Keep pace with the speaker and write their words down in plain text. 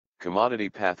Commodity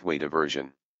pathway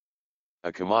diversion.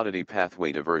 A commodity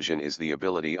pathway diversion is the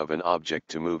ability of an object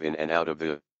to move in and out of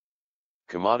the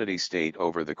commodity state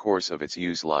over the course of its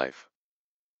use life.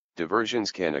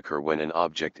 Diversions can occur when an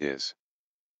object is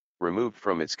removed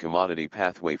from its commodity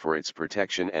pathway for its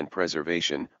protection and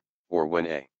preservation, or when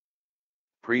a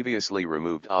previously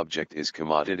removed object is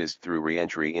commoditized through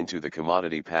re-entry into the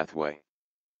commodity pathway,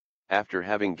 after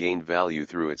having gained value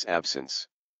through its absence.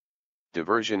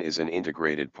 Diversion is an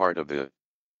integrated part of the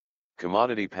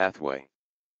commodity pathway.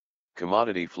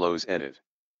 Commodity flows edit.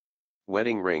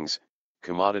 Wedding rings,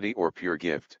 commodity or pure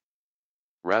gift.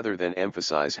 Rather than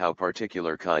emphasize how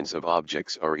particular kinds of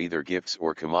objects are either gifts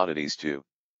or commodities to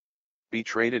be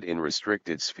traded in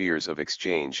restricted spheres of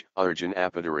exchange, Arjun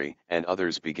Apaturi and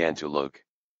others began to look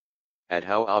at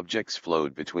how objects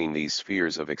flowed between these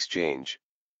spheres of exchange.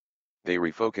 They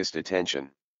refocused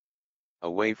attention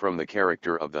away from the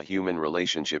character of the human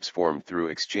relationships formed through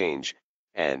exchange,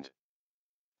 and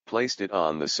placed it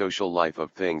on the social life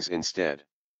of things instead.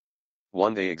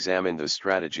 1. They examined the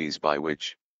strategies by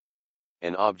which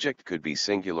an object could be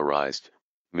singularized,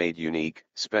 made unique,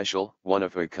 special, one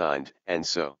of a kind, and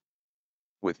so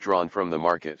withdrawn from the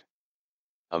market.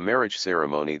 A marriage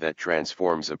ceremony that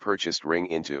transforms a purchased ring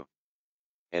into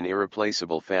an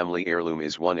irreplaceable family heirloom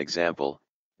is one example.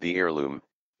 The heirloom,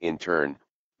 in turn,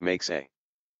 makes a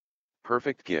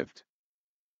perfect gift.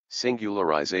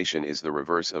 Singularization is the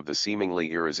reverse of the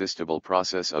seemingly irresistible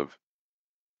process of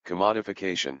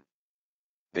commodification.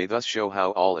 They thus show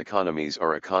how all economies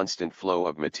are a constant flow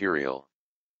of material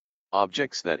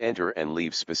objects that enter and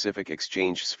leave specific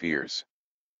exchange spheres.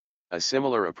 A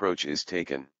similar approach is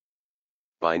taken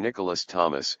by Nicholas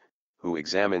Thomas, who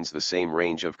examines the same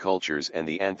range of cultures, and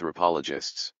the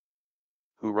anthropologists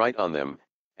who write on them,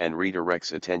 and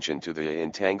redirects attention to the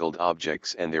entangled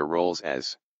objects and their roles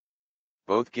as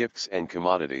both gifts and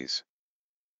commodities.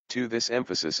 2. This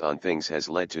emphasis on things has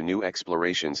led to new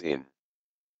explorations in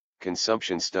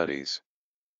consumption studies.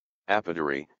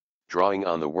 Apaturi, drawing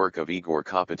on the work of Igor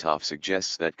Kopytov,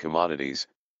 suggests that commodities,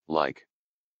 like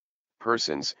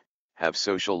persons, have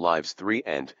social lives. 3.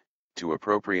 And, to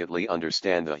appropriately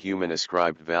understand the human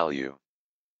ascribed value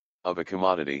of a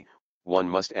commodity, one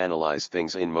must analyze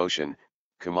things in motion,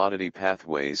 commodity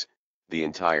pathways, the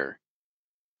entire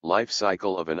life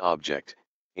cycle of an object,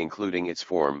 including its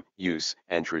form, use,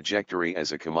 and trajectory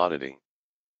as a commodity.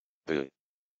 The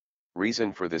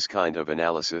reason for this kind of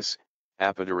analysis,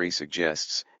 Apaturi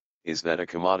suggests, is that a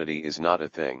commodity is not a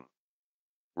thing.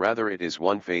 Rather, it is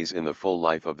one phase in the full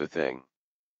life of the thing.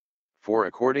 For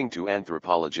according to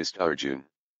anthropologist Arjun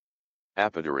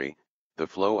Apaturi, the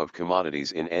flow of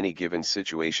commodities in any given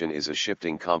situation is a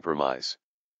shifting compromise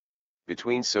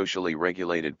between socially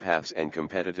regulated paths and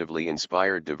competitively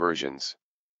inspired diversions.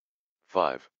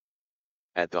 5.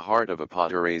 At the heart of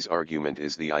Apaturi's argument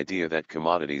is the idea that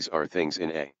commodities are things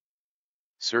in a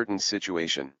certain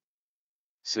situation.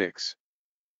 6.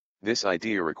 This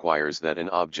idea requires that an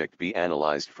object be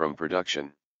analyzed from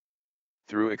production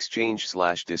through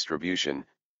exchange/distribution,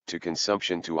 to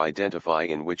consumption, to identify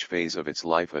in which phase of its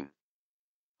life an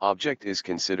object is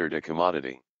considered a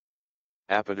commodity.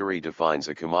 Apaturi defines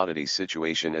a commodity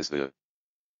situation as the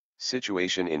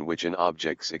situation in which an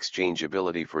object's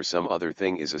exchangeability for some other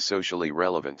thing is a socially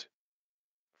relevant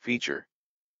feature.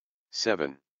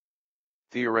 7.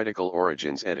 Theoretical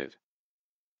origins edit.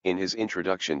 In his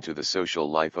introduction to the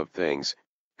social life of things,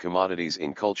 commodities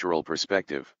in cultural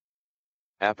perspective,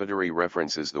 Apaturi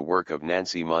references the work of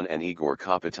Nancy Munn and Igor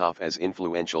Kopytov as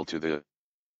influential to the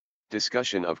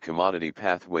discussion of commodity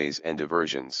pathways and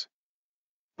diversions.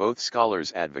 Both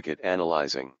scholars advocate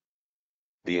analyzing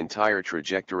the entire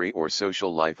trajectory or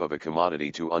social life of a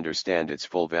commodity to understand its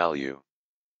full value.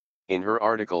 In her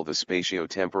article The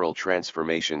Spatio-Temporal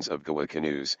Transformations of Gawa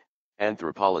Canoes,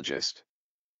 anthropologist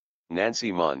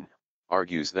Nancy Munn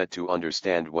argues that to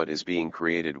understand what is being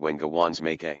created when Gawans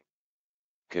make a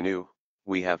canoe,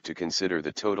 we have to consider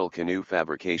the total canoe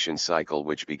fabrication cycle,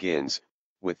 which begins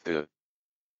with the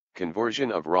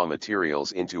conversion of raw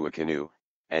materials into a canoe,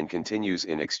 and continues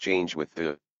in exchange with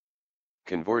the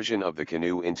conversion of the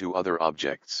canoe into other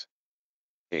objects.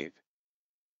 8.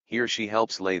 Here she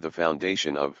helps lay the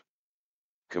foundation of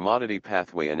commodity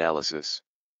pathway analysis.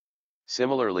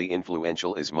 Similarly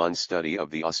influential is Munn's study of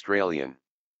the Australian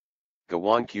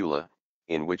Gawancula,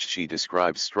 in which she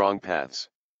describes strong paths.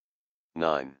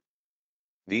 9.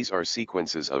 These are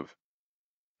sequences of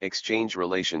exchange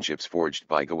relationships forged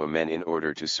by Gawa men in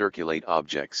order to circulate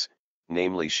objects,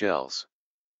 namely shells.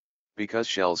 Because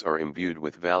shells are imbued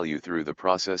with value through the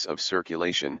process of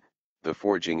circulation, the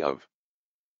forging of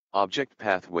Object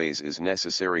pathways is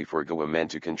necessary for government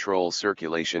to control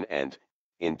circulation and,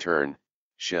 in turn,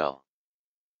 shell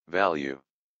value.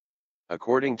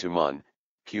 According to Mun,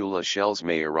 Kula shells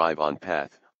may arrive on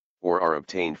path, or are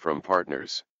obtained from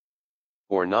partners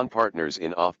or non-partners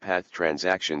in off-path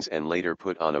transactions and later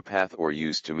put on a path or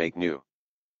used to make new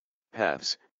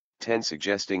paths. 10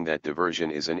 suggesting that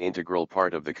diversion is an integral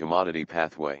part of the commodity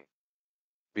pathway,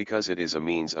 because it is a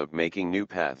means of making new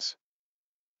paths.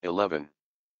 11.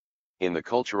 In the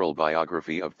cultural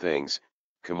biography of things,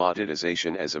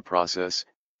 commoditization as a process,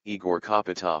 Igor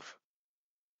Kopatov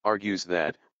argues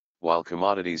that, while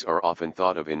commodities are often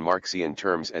thought of in Marxian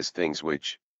terms as things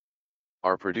which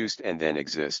are produced and then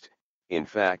exist, in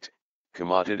fact,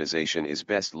 commoditization is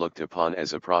best looked upon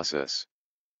as a process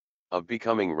of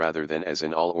becoming rather than as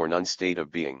an all or none state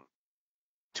of being.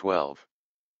 12.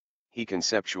 He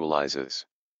conceptualizes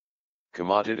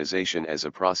commoditization as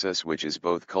a process which is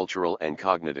both cultural and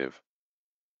cognitive.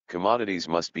 Commodities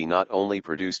must be not only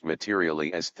produced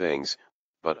materially as things,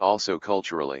 but also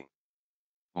culturally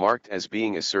marked as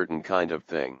being a certain kind of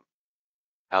thing.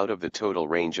 Out of the total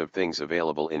range of things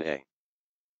available in a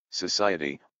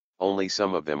society, only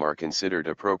some of them are considered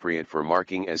appropriate for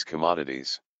marking as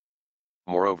commodities.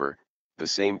 Moreover, the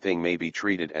same thing may be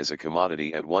treated as a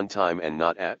commodity at one time and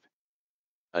not at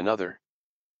another.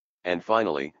 And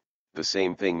finally, the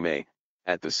same thing may,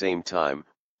 at the same time,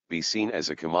 be seen as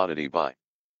a commodity by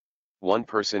one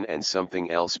person and something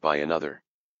else by another.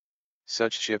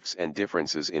 Such shifts and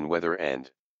differences in whether and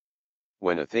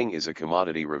when a thing is a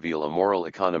commodity reveal a moral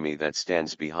economy that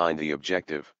stands behind the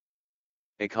objective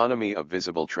economy of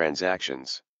visible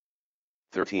transactions.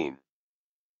 13.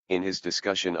 In his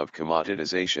discussion of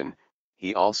commoditization,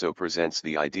 he also presents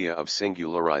the idea of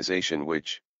singularization,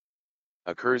 which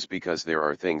occurs because there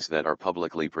are things that are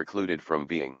publicly precluded from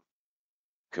being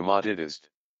commoditized,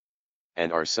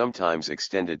 and are sometimes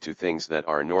extended to things that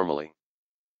are normally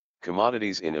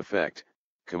commodities. In effect,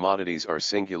 commodities are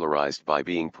singularized by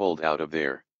being pulled out of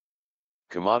their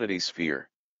commodity sphere.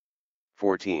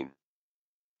 14.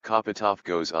 Kopatov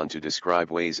goes on to describe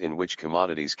ways in which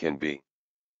commodities can be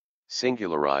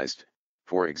singularized,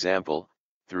 for example,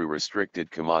 through restricted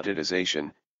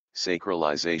commoditization,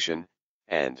 sacralization,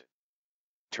 and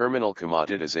terminal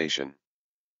commoditization.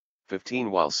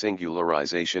 15. While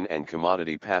singularization and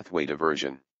commodity pathway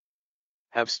diversion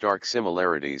have stark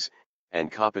similarities,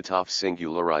 and Kopatov's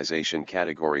singularization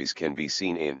categories can be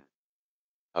seen in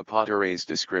Apatoure's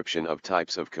description of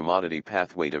types of commodity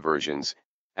pathway diversions,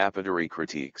 Apatoure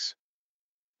critiques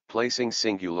placing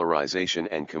singularization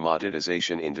and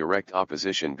commoditization in direct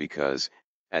opposition because,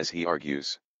 as he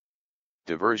argues,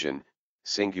 diversion,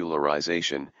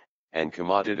 singularization, and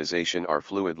commoditization are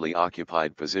fluidly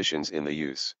occupied positions in the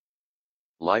use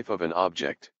life of an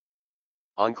object.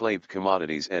 Enclaved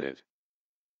commodities. Edit.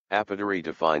 Apatoure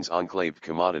defines enclaved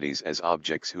commodities as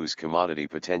objects whose commodity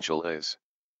potential is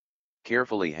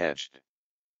carefully hedged.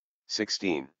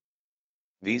 16.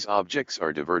 These objects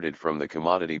are diverted from the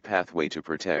commodity pathway to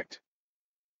protect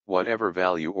whatever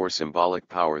value or symbolic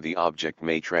power the object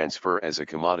may transfer as a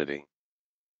commodity.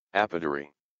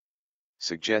 Apatoure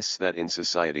suggests that in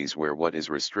societies where what is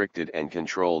restricted and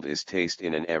controlled is taste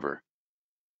in an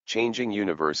ever-changing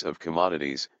universe of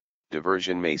commodities,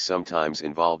 diversion may sometimes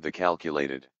involve the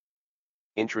calculated,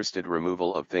 interested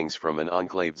removal of things from an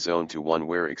enclaved zone to one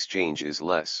where exchange is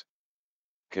less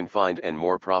confined and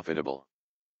more profitable.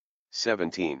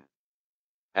 17.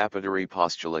 Apatoure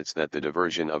postulates that the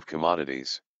diversion of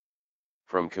commodities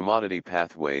from commodity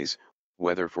pathways,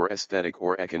 whether for aesthetic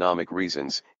or economic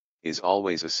reasons, is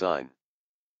always a sign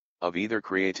of either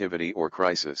creativity or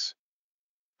crisis.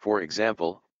 For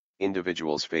example,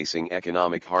 individuals facing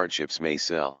economic hardships may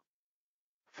sell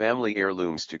family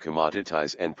heirlooms to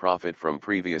commoditize and profit from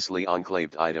previously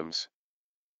enclaved items.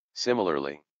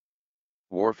 Similarly,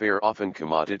 warfare often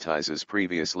commoditizes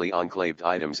previously enclaved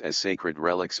items as sacred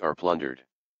relics are plundered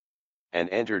and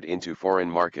entered into foreign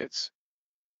markets.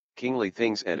 Kingly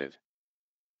things. Edit.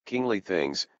 Kingly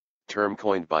things, term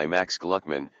coined by Max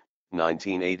Gluckman,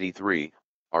 1983,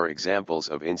 are examples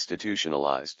of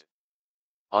institutionalized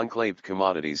enclaved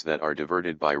commodities that are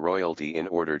diverted by royalty in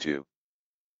order to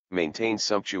maintain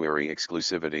sumptuary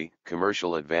exclusivity,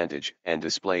 commercial advantage, and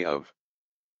display of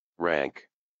rank.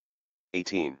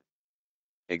 18.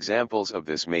 Examples of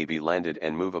this may be landed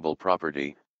and movable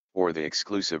property, or the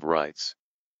exclusive rights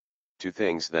to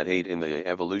things that aid in the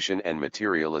evolution and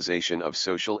materialization of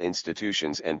social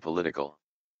institutions and political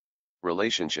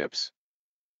relationships.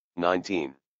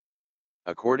 19.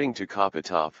 According to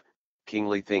Kopatov,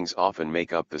 kingly things often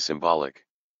make up the symbolic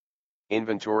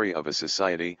inventory of a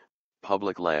society,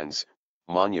 public lands,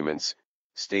 monuments,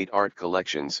 state art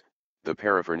collections, the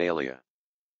paraphernalia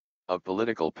of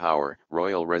political power,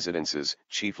 royal residences,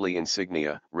 chiefly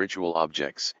insignia, ritual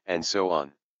objects, and so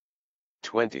on.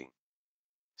 20.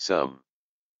 Some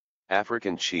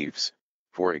African chiefs,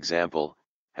 for example,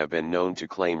 have been known to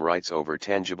claim rights over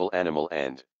tangible animal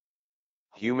and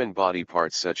human body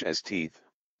parts such as teeth,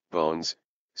 bones,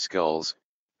 skulls,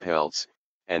 pelts,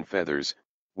 and feathers,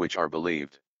 which are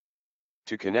believed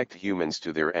to connect humans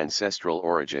to their ancestral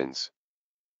origins.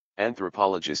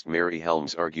 Anthropologist Mary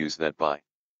Helms argues that by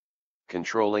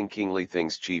controlling kingly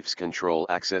things, chiefs control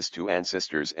access to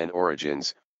ancestors and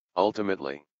origins,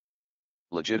 ultimately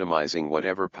legitimizing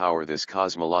whatever power this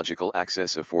cosmological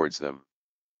access affords them.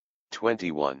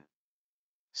 21.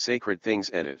 Sacred things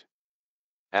edit.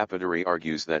 Apodary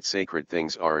argues that sacred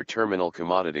things are terminal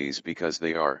commodities because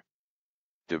they are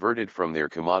diverted from their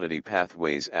commodity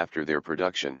pathways after their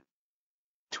production.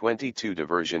 22.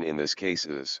 Diversion in this case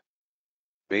is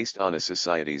based on a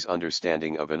society's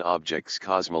understanding of an object's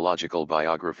cosmological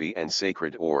biography and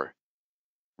sacred or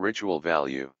ritual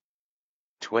value.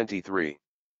 23.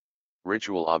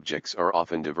 Ritual objects are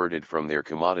often diverted from their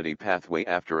commodity pathway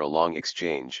after a long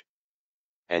exchange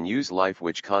and use life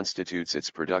which constitutes its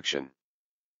production.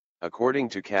 According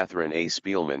to Catherine A.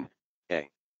 Spielman, a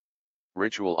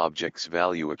ritual object's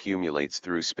value accumulates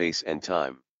through space and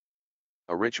time.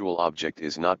 A ritual object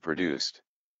is not produced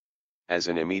as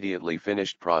an immediately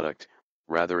finished product,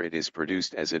 rather it is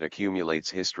produced as it accumulates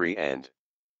history and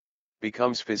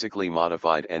becomes physically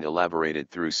modified and elaborated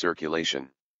through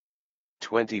circulation.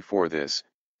 24. This,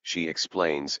 she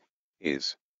explains,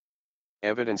 is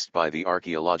evidenced by the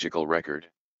archaeological record.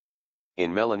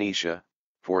 In Melanesia,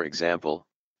 for example,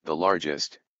 the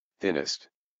largest, thinnest,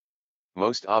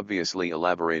 most obviously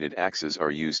elaborated axes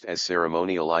are used as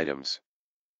ceremonial items.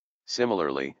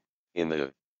 Similarly, in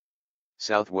the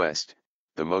Southwest,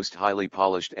 the most highly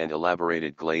polished and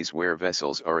elaborated glazeware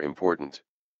vessels are important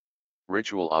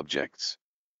ritual objects.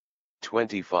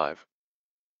 25.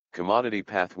 Commodity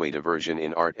pathway diversion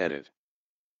in art edit.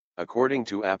 According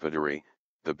to Apodary,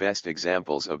 the best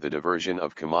examples of the diversion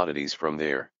of commodities from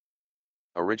their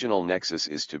original nexus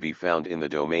is to be found in the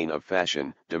domain of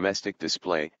fashion, domestic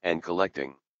display, and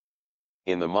collecting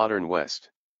in the modern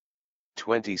West.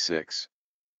 26.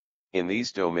 In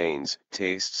these domains,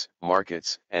 tastes,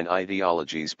 markets, and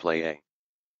ideologies play a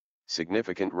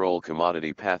significant role.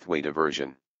 Commodity pathway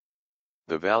diversion.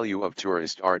 The value of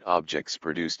tourist art objects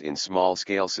produced in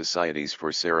small-scale societies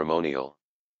for ceremonial,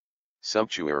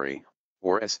 sumptuary,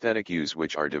 or aesthetic use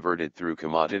which are diverted through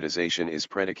commoditization is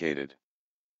predicated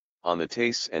on the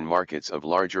tastes and markets of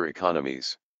larger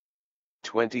economies.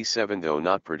 27. Though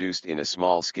not produced in a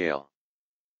small-scale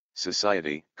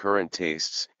society, current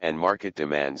tastes and market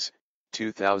demands,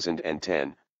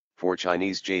 2010, for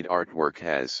Chinese jade artwork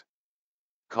has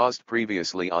caused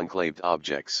previously enclaved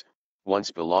objects,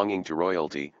 once belonging to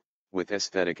royalty, with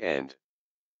aesthetic and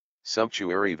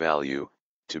sumptuary value,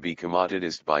 to be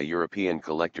commoditized by European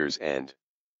collectors and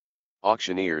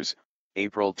auctioneers.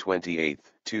 April 28,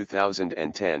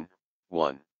 2010,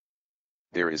 1.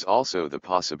 There is also the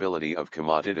possibility of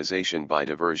commoditization by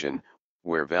diversion,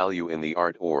 where value in the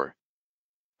art or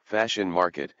fashion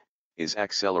market is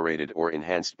accelerated or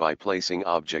enhanced by placing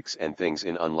objects and things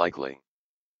in unlikely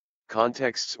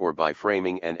contexts or by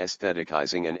framing and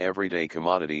aestheticizing an everyday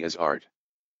commodity as art.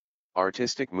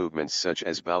 Artistic movements such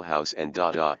as Bauhaus and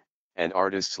Dada, and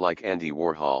artists like Andy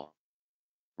Warhol,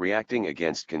 reacting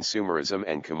against consumerism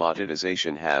and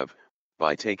commoditization, have,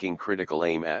 by taking critical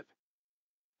aim at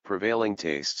prevailing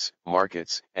tastes,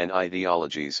 markets, and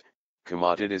ideologies,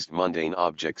 commoditized mundane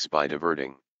objects by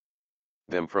diverting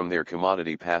them from their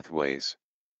commodity pathways.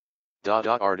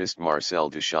 Dada artist Marcel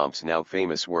Duchamp's now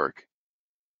famous work,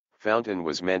 Fountain,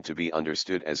 was meant to be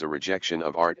understood as a rejection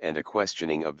of art and a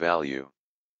questioning of value.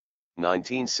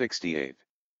 1968.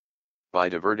 By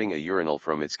diverting a urinal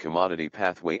from its commodity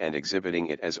pathway and exhibiting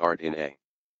it as art in a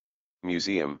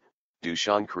museum,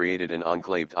 Duchamp created an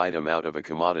enclaved item out of a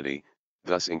commodity,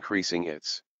 thus increasing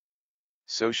its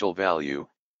social value,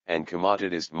 and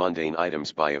commoditized mundane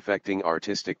items by affecting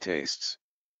artistic tastes.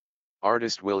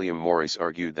 Artist William Morris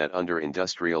argued that under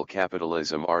industrial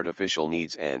capitalism, artificial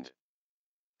needs and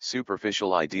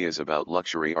superficial ideas about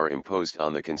luxury are imposed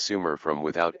on the consumer from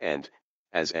without, and,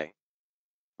 as a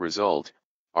result,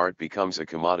 art becomes a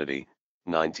commodity.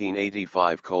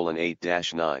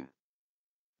 1985:8-9.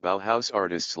 Bauhaus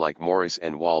artists like Morris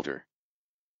and Walter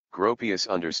Gropius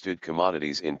understood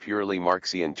commodities in purely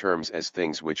Marxian terms as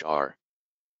things which are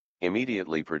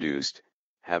immediately produced,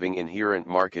 having inherent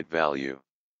market value.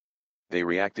 They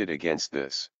reacted against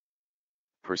this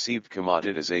perceived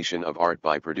commoditization of art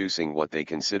by producing what they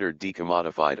considered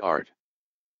decommodified art.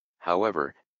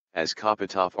 However, as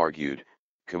Kopitov argued,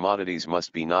 commodities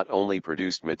must be not only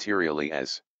produced materially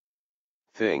as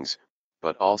things,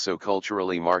 but also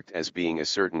culturally marked as being a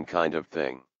certain kind of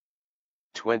thing.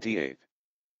 28.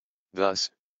 Thus,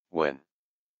 when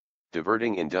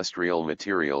diverting industrial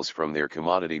materials from their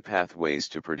commodity pathways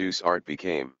to produce art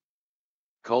became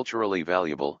culturally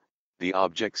valuable, the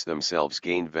objects themselves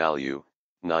gained value.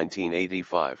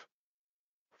 1985.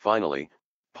 Finally,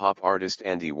 pop artist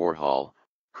Andy Warhol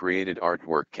created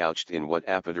artwork couched in what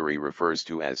Apatory refers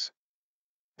to as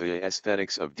the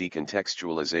aesthetics of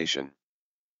decontextualization.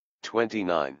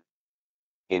 29.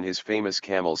 In his famous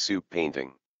camel soup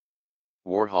painting,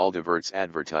 Warhol diverts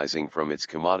advertising from its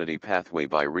commodity pathway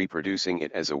by reproducing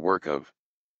it as a work of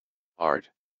art.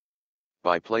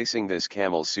 By placing this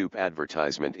camel soup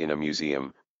advertisement in a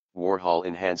museum, Warhol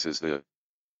enhances the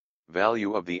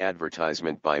value of the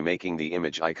advertisement by making the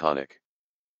image iconic.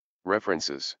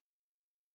 References.